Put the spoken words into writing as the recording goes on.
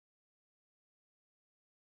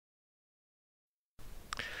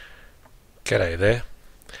G'day there,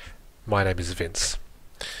 my name is Vince,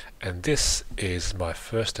 and this is my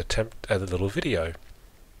first attempt at a little video.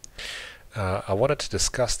 I wanted to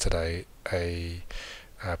discuss today a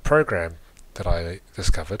program that I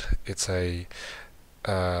discovered. It's a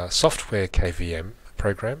software KVM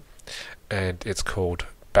program, and it's called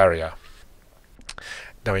Barrier.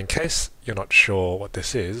 Now, in case you're not sure what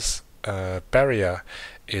this is, Barrier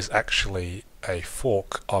is actually a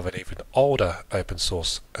fork of an even older open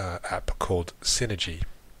source app called Synergy.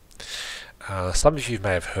 Some of you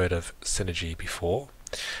may have heard of Synergy before.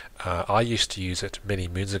 I used to use it many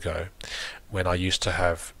moons ago when I used to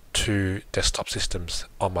have two desktop systems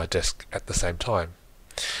on my desk at the same time.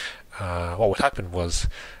 What would happen was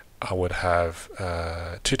I would have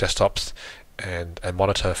two desktops and a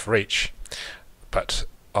monitor for each, but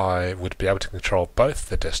I would be able to control both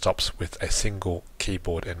the desktops with a single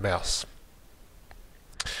keyboard and mouse.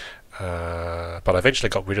 But I eventually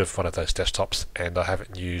got rid of one of those desktops, and I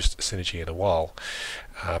haven't used Synergy in a while,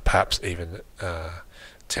 perhaps even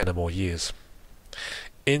 10 or more years.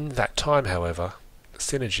 In that time, however,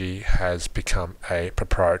 Synergy has become a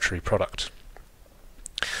proprietary product.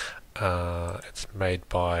 It's made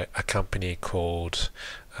by a company called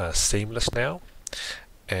Seamless now,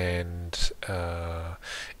 and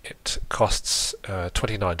it costs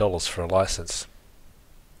 $29 for a license.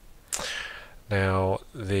 Now,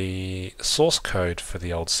 the source code for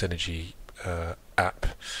the old Synergy app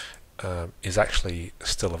is actually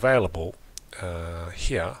still available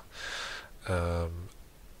here.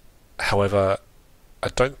 However, I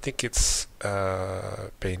don't think it's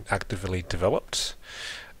been actively developed,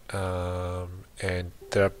 and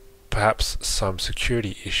there are perhaps some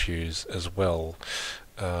security issues as well,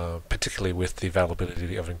 particularly with the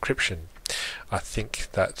availability of encryption. I think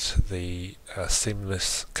that the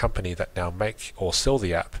Seamless company that now make or sell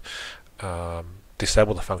the app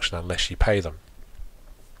disable the function unless you pay them.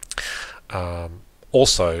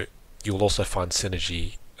 Also, you'll also find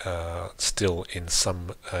Synergy still in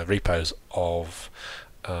some repos of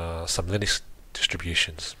some Linux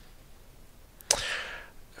distributions.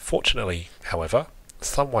 Fortunately, however,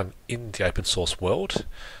 someone in the open source world,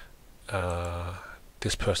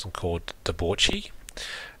 this person called Debauchy,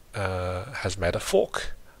 has made a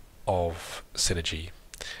fork of Synergy,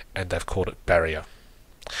 and they've called it Barrier,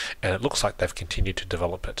 and it looks like they've continued to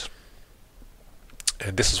develop it.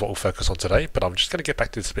 And this is what we'll focus on today, but I'm just going to get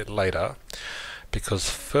back to this a bit later, because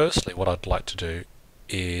firstly what I'd like to do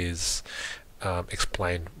is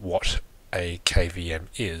explain what a KVM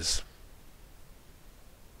is.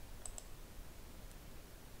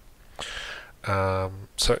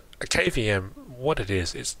 So a KVM, what it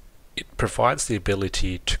is it provides the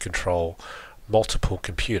ability to control multiple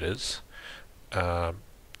computers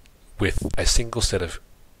with a single set of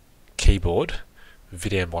keyboard,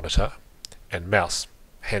 video monitor, and mouse,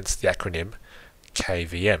 hence the acronym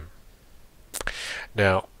KVM.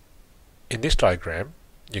 Now, in this diagram,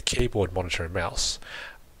 your keyboard, monitor, and mouse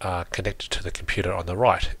are connected to the computer on the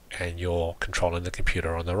right, and you're controlling the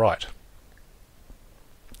computer on the right.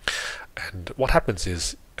 And what happens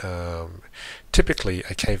is, typically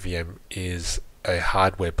a KVM is a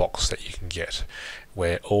hardware box that you can get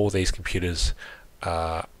where all these computers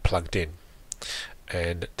are plugged in,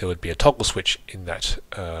 and there would be a toggle switch in that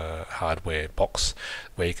hardware box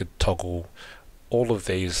where you could toggle all of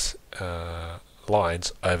these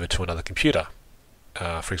lines over to another computer,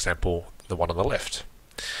 for example the one on the left.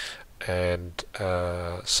 And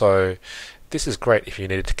so this is great if you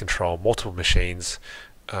needed to control multiple machines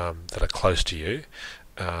that are close to you,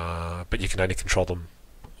 but you can only control them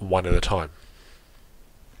one at a time.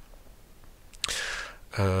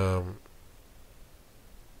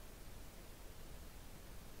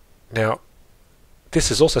 Now,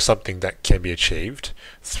 this is also something that can be achieved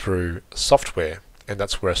through software, and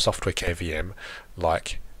that's where a software KVM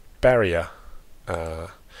like Barrier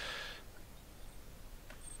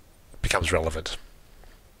becomes relevant.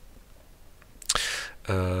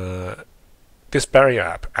 This Barrier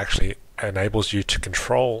app actually enables you to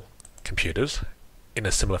control computers in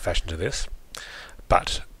a similar fashion to this,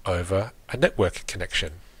 but over a network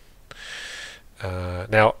connection.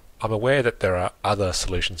 Now, I'm aware that there are other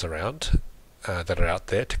solutions around that are out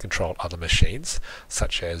there to control other machines,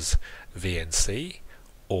 such as VNC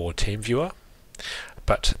or TeamViewer,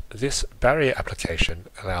 but this Barrier application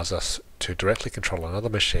allows us to directly control another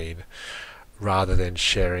machine rather than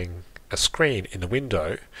sharing a screen in the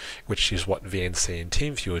window, which is what VNC and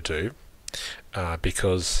TeamViewer do,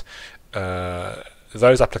 because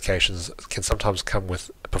those applications can sometimes come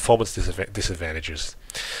with performance disadvantages,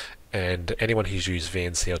 and anyone who's used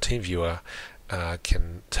VNC or TeamViewer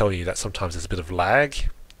can tell you that sometimes there's a bit of lag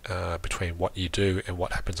between what you do and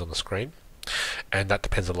what happens on the screen, and that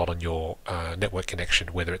depends a lot on your network connection,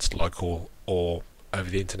 whether it's local or over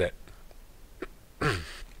the internet.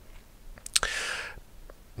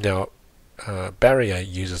 Now, Barrier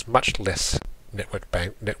uses much less network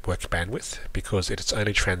bandwidth because it's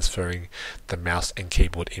only transferring the mouse and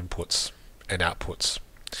keyboard inputs and outputs,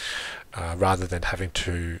 rather than having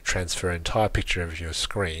to transfer an entire picture of your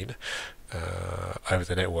screen over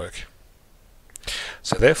the network.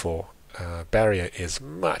 So therefore, Barrier is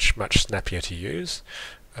much snappier to use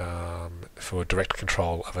for direct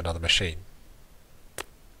control of another machine.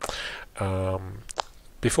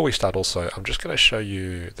 Before we start also, I'm just going to show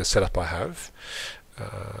you the setup I have.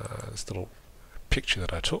 This little picture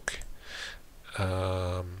that I took.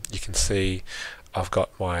 You can see I've got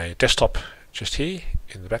my desktop just here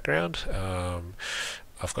in the background.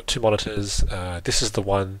 I've got two monitors. This is the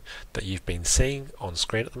one that you've been seeing on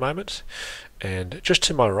screen at the moment, and just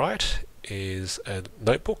to my right is a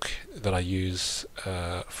notebook that I use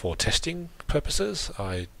for testing purposes.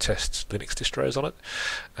 I test Linux distros on it,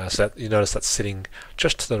 so that you notice that's sitting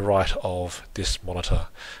just to the right of this monitor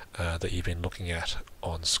that you've been looking at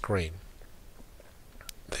on screen.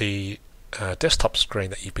 The desktop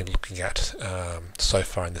screen that you've been looking at so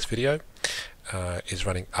far in this video is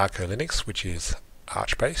running Arco Linux, which is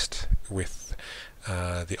Arch based, with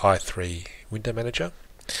the i3 window manager,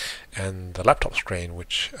 and the laptop screen,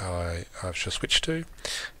 which I've just switched to,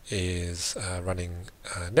 is running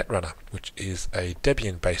Netrunner, which is a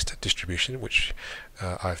Debian based distribution which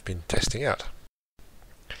I've been testing out.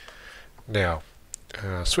 Now,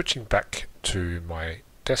 switching back to my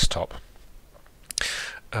desktop,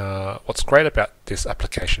 what's great about this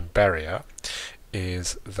application Barrier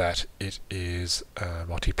is that it is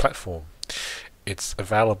multi-platform. It's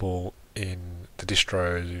available in the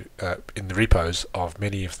distro, in the repos of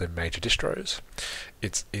many of the major distros.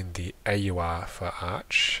 It's in the AUR for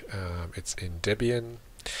Arch. It's in Debian.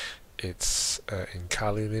 It's in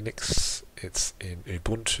Kali Linux. It's in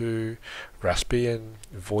Ubuntu, Raspbian,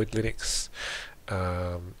 Void Linux.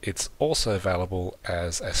 It's also available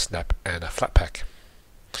as a snap and a Flatpak.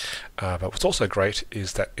 But what's also great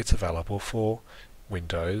is that it's available for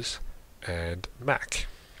Windows and Mac.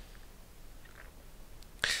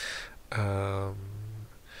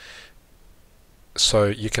 So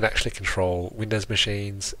you can actually control Windows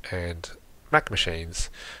machines and Mac machines,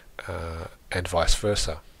 and vice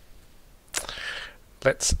versa.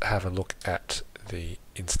 Let's have a look at the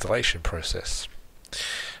installation process.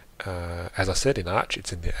 As I said, in Arch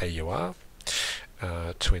it's in the AUR.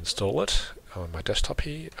 To install it on my desktop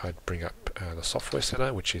here, I'd bring up the software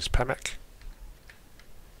center, which is PAMAC,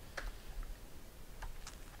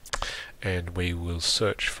 and we will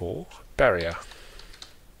search for Barrier.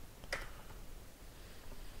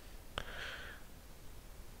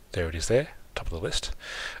 There it is there, top of the list.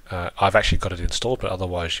 I've actually got it installed, but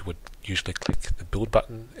otherwise you would usually click the build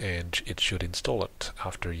button and it should install it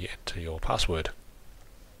after you enter your password.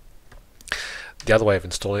 The other way of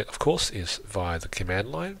installing it, of course, is via the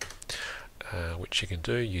command line, which you can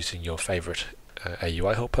do using your favorite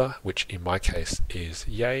AUI helper, which in my case is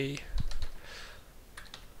yay,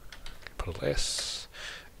 put a S,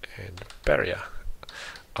 and Barrier.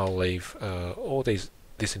 I'll leave all this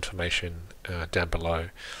information down below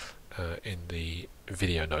in the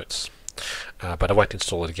video notes, but I won't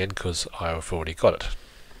install it again because I've already got it.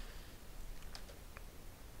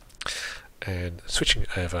 And switching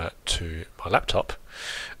over to my laptop,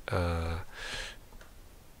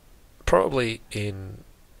 probably in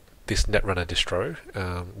this Netrunner distro,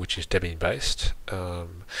 which is Debian based,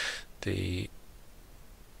 the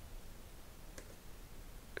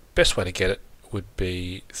best way to get it would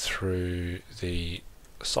be through the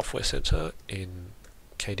software center in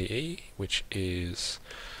KDE, which is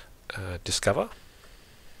Discover.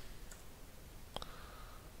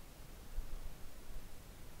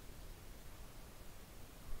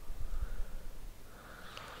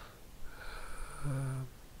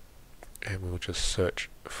 And we'll just search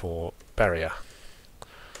for Barrier.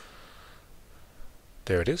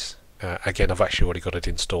 There it is. Again, I've actually already got it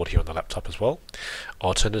installed here on the laptop as well.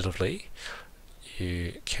 Alternatively,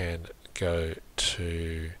 you can go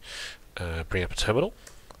to bring up a terminal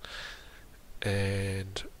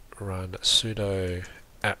and run sudo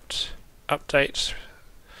apt update,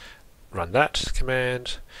 run that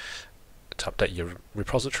command to update your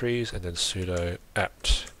repositories, and then sudo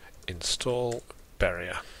apt install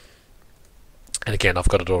Barrier. And again, I've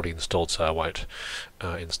got it already installed, so I won't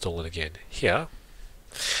install it again here.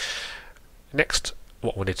 Next,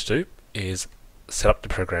 what we need to do is set up the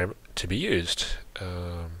program to be used.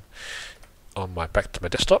 Back to my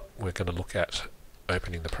desktop, we're going to look at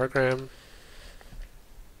opening the program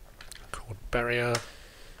called Barrier.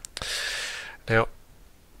 Now,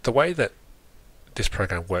 the way that this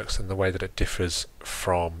program works and the way that it differs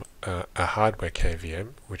from a hardware KVM,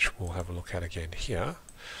 which we'll have a look at again here,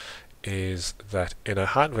 is that in a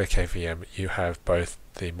hardware KVM you have both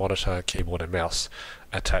the monitor, keyboard and mouse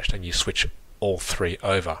attached, and you switch all three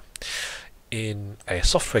over. In a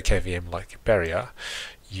software KVM like Barrier,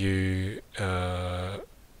 you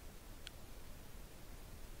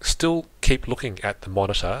still keep looking at the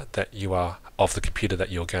monitor that you are of the computer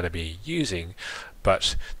that you're going to be using,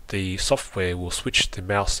 but the software will switch the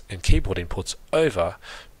mouse and keyboard inputs over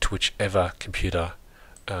to whichever computer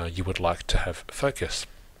you would like to have focus.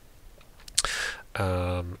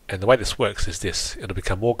 And the way this works is this. It'll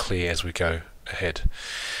become more clear as we go ahead.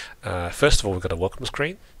 First of all, we've got a welcome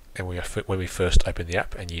screen, and when we first open the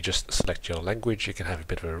app, and you just select your language, you can have a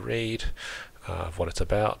bit of a read of what it's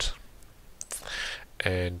about.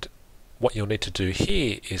 And what you'll need to do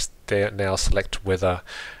here is now select whether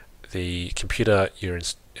the computer you're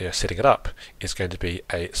setting it up is going to be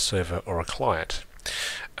a server or a client.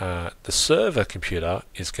 The server computer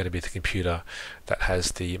is going to be the computer that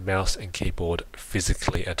has the mouse and keyboard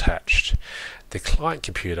physically attached. The client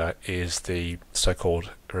computer is the so-called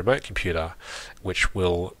remote computer, which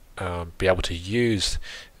will be able to use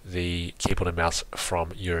the keyboard and mouse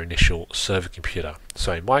from your initial server computer.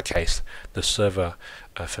 So in my case, the server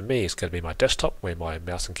for me is going to be my desktop, where my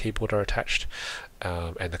mouse and keyboard are attached,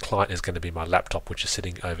 and the client is going to be my laptop, which is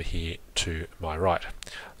sitting over here to my right.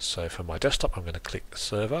 So for my desktop, I'm going to click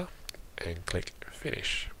server and click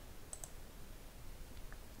finish.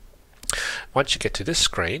 Once you get to this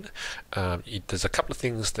screen, there's a couple of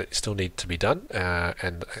things that still need to be done,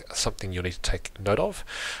 and something you'll need to take note of.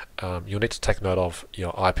 You'll need to take note of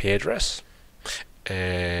your IP address,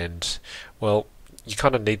 and well, you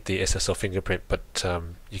kind of need the SSL fingerprint, but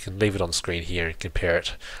you can leave it on screen here and compare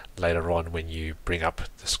it later on when you bring up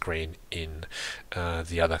the screen in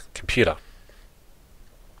the other computer.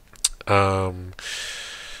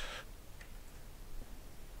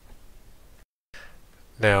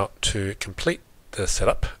 Now, to complete the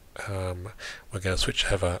setup, we're going to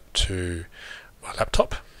switch over to my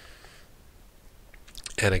laptop,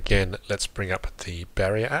 and again, let's bring up the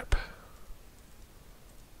Barrier app.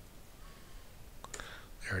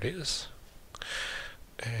 There it is.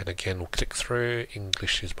 And again, we'll click through.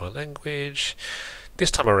 English is my language.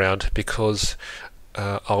 This time around, because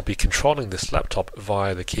I'll be controlling this laptop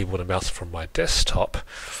via the keyboard and mouse from my desktop,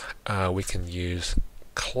 we can use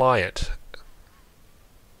client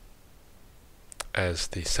as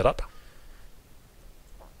the setup.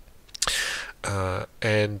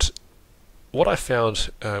 And what I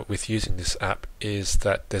found with using this app is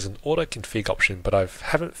that there's an auto config option, but I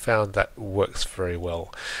haven't found that works very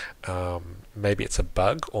well. Maybe it's a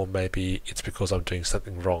bug, or maybe it's because I'm doing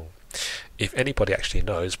something wrong. If anybody actually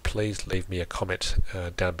knows, please leave me a comment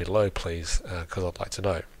down below, please, because I'd like to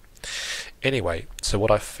know. Anyway, so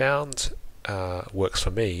what I found works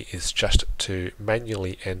for me is just to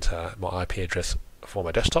manually enter my IP address for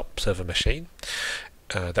my desktop server machine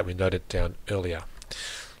that we noted down earlier.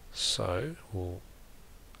 So we'll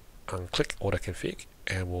unclick auto config,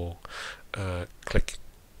 and we'll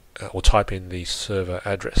we'll type in the server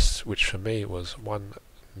address, which for me was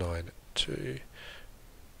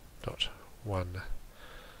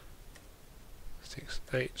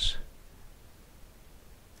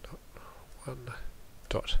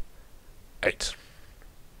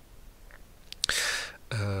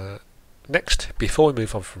Next, before we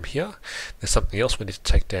move on from here, there's something else we need to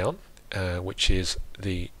take down, which is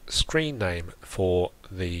the screen name for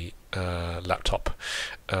the laptop.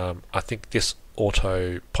 I think this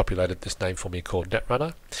auto-populated this name for me called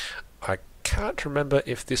Netrunner. I can't remember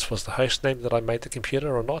if this was the host name that I made the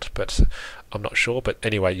computer or not, but I'm not sure. But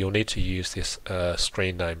anyway, you'll need to use this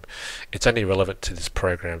screen name. It's only relevant to this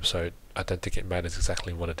program, so I don't think it matters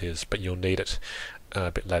exactly what it is, but you'll need it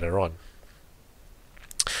a bit later on.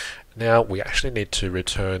 Now we actually need to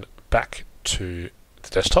return back to the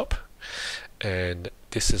desktop, and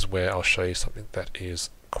this is where I'll show you something that is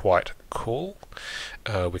quite cool.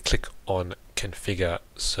 We click on Configure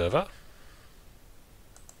Server,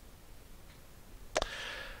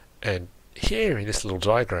 and here in this little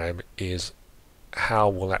diagram is how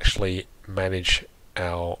we'll actually manage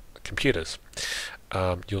our computers.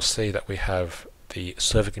 You'll see that we have the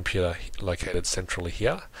server computer located centrally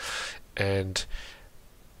here, and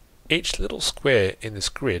each little square in this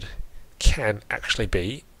grid can actually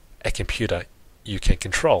be a computer you can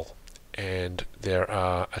control, and there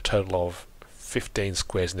are a total of 15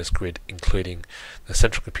 squares in this grid, including the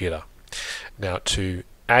central computer. Now, to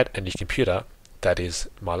add a new computer, that is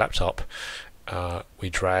my laptop, we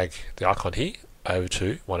drag the icon here over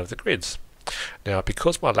to one of the grids. Now,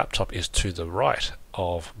 because my laptop is to the right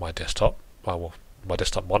of my desktop, well, my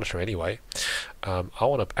desktop monitor anyway, I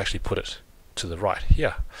want to actually put it to the right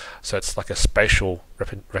here. So it's like a spatial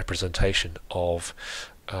representation of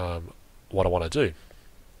what I want to do.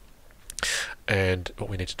 And what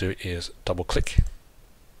we need to do is double click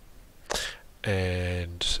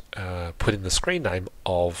and put in the screen name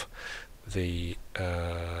of the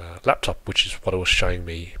laptop, which is what it was showing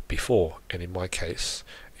me before, and in my case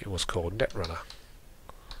it was called Netrunner,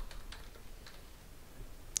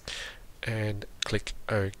 and click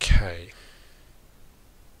OK.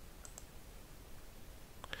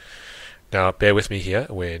 Now bear with me here,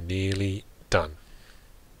 we're nearly done.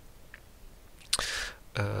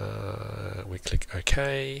 We click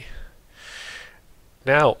OK.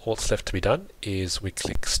 Now all that's left to be done is we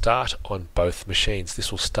click Start on both machines.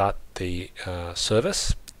 This will start the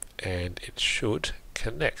service and it should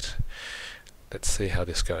connect. Let's see how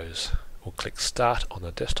this goes. We'll click Start on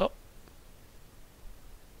the desktop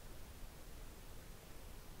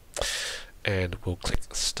and we'll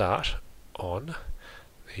click Start on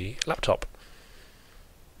the laptop.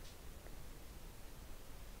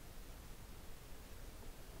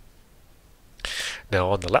 Now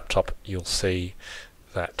on the laptop you'll see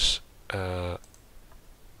that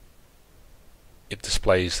it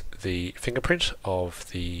displays the fingerprint of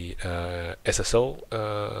the SSL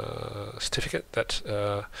certificate that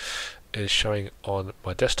is showing on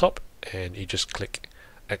my desktop, and you just click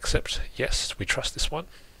Accept. Yes, we trust this one.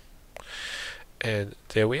 And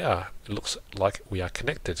there we are. It looks like we are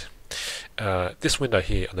connected. This window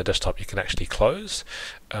here on the desktop you can actually close.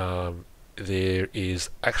 There is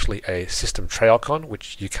actually a system tray icon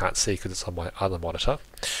which you can't see because it's on my other monitor,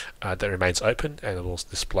 that remains open, and it will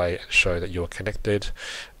display and show that you're connected,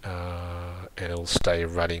 and it will stay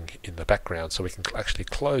running in the background. So we can actually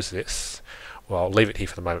close this. Well, I'll leave it here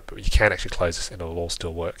for the moment, but you can actually close this and it will all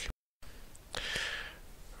still work.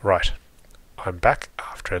 Right, I'm back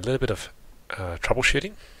after a little bit of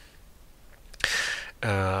troubleshooting.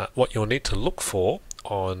 What you'll need to look for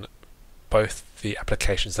on both the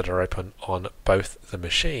applications that are open on both the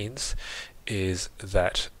machines is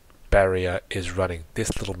that barrier is running.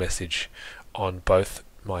 This little message on both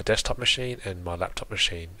my desktop machine and my laptop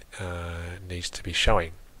machine needs to be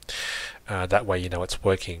showing. That way you know it's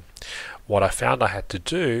working. What I found I had to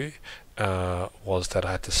do was that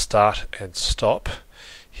I had to start and stop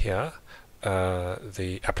here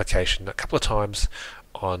the application a couple of times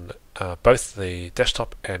on both the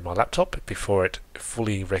desktop and my laptop before it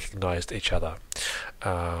fully recognized each other.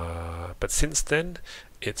 But since then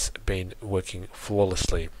it's been working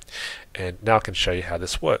flawlessly, and now I can show you how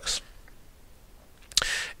this works.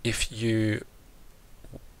 If you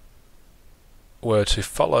were to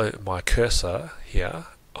follow my cursor here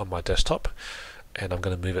on my desktop, and I'm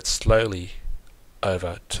going to move it slowly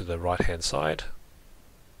over to the right hand side,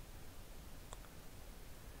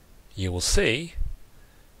 you will see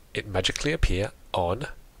it magically appear on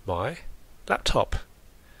my laptop.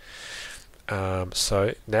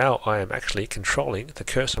 So now I am actually controlling the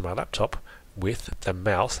cursor on my laptop with the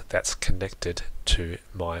mouse that's connected to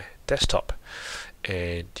my desktop,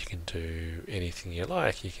 and you can do anything you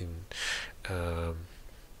like. You can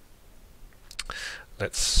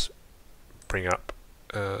let's bring up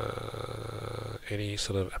any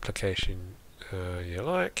sort of application you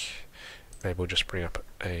like. Maybe we'll just bring up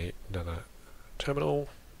another terminal,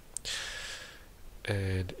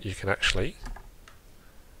 and you can actually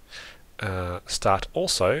start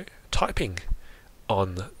also typing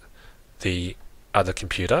on the other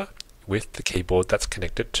computer with the keyboard that's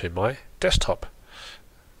connected to my desktop.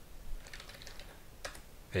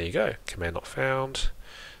 There you go, command not found.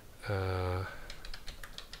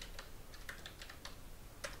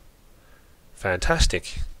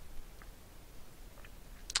 Fantastic.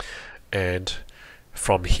 And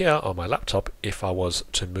from here on my laptop, if I was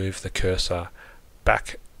to move the cursor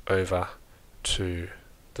back over to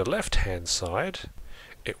the left hand side,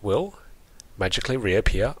 it will magically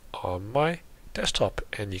reappear on my desktop,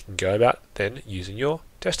 and you can go about then using your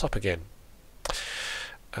desktop again.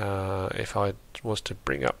 If I was to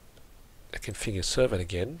bring up a configure server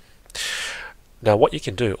again, now what you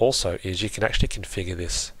can do also is you can actually configure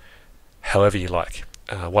this however you like.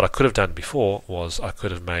 What I could have done before was I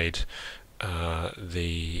could have made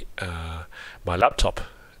my laptop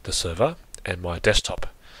the server and my desktop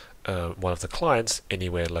one of the clients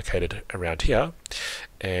anywhere located around here,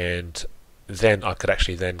 and then I could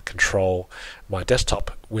actually then control my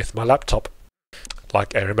desktop with my laptop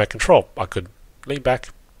like a remote control. I could lean back,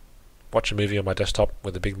 watch a movie on my desktop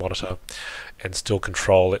with a big monitor and still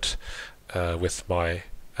control it with my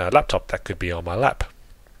laptop that could be on my lap.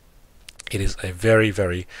 It is a very,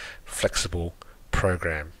 very flexible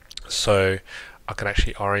program. So I can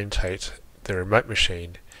actually orientate the remote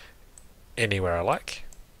machine anywhere I like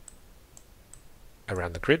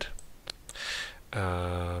around the grid,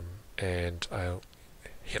 and I'll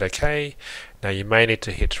hit OK. Now you may need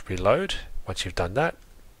to hit reload once you've done that.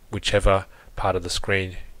 Whichever part of the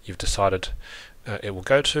screen you've decided it will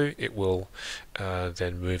go to, it will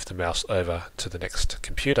then move the mouse over to the next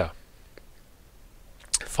computer.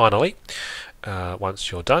 Finally,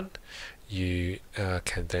 once you're done, you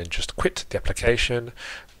can then just quit the application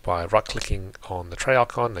by right-clicking on the tray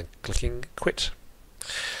icon and clicking quit.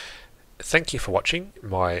 Thank you for watching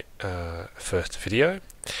my first video.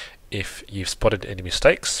 If you've spotted any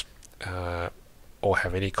mistakes or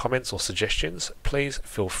have any comments or suggestions, please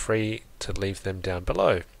feel free to leave them down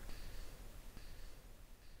below.